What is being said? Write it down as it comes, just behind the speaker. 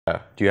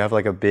Do you have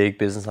like a big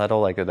business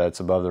title like that's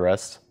above the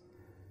rest?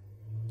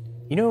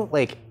 You know,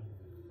 like,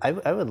 I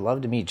would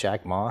love to meet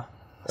Jack Ma.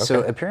 Okay.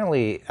 So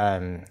apparently,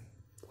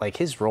 like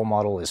his role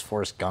model is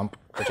Forrest Gump,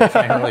 which I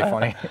find really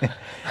funny.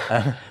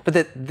 But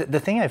the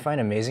thing I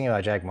find amazing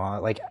about Jack Ma,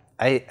 like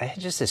I had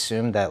just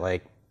assumed that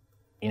like,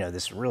 you know,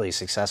 this really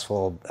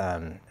successful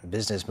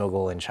business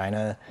mogul in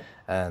China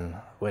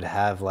would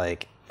have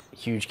like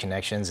huge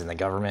connections in the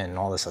government and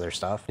all this other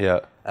stuff. Yeah.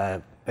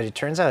 But it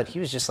turns out he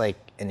was just like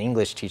an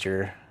English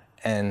teacher,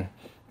 and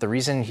the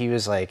reason he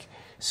was like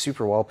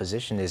super well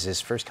positioned is his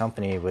first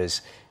company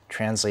was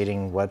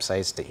translating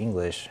websites to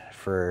English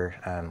for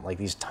like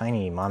these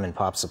tiny mom and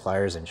pop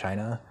suppliers in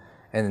China,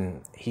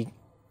 and he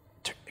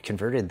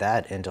converted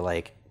that into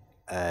like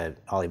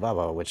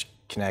Alibaba, which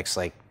connects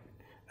like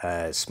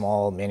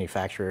small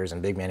manufacturers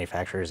and big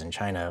manufacturers in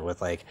China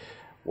with like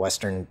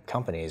Western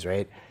companies,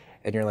 right?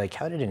 And you're like,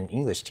 how did an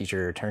English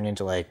teacher turn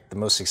into like the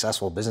most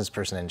successful business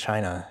person in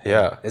China?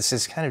 Yeah, it's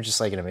just kind of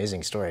just like an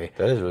amazing story.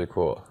 That is really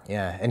cool.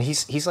 Yeah, and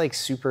he's like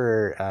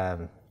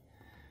super.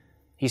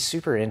 He's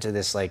super into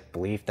this like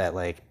belief that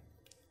like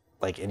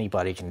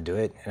anybody can do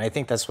it, and I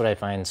think that's what I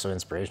find so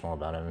inspirational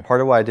about him.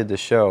 Part of why I did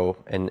this show,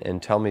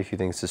 and tell me if you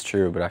think this is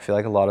true, but I feel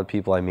like a lot of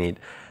people I meet,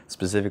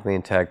 specifically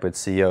in tech, but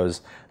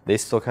CEOs, they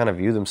still kind of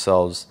view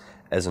themselves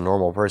as a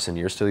normal person.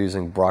 You're still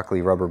using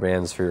broccoli rubber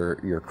bands for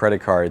your credit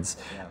cards,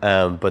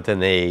 but then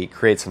they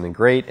create something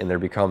great, and there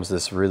becomes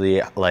this really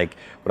like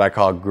what I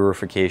call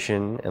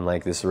gurufication, and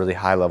like this really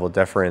high level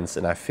deference.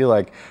 And I feel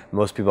like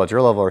most people at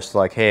your level are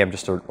still like, hey, I'm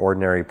just an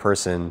ordinary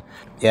person.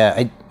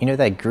 Yeah, you know,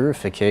 that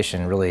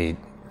gurufication really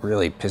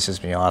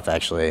pisses me off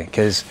actually,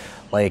 because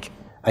like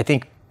I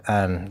think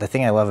the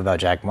thing I love about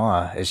Jack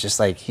Ma is just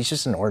like he's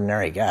just an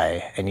ordinary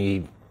guy, and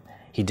he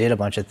did a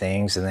bunch of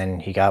things and then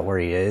he got where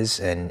he is,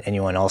 and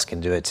anyone else can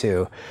do it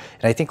too.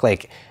 And I think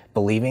like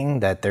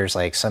believing that there's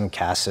like some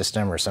caste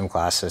system or some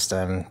class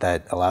system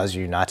that allows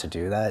you not to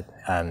do that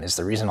is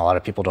the reason a lot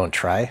of people don't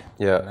try.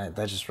 Yeah. And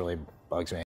that just really bugs me.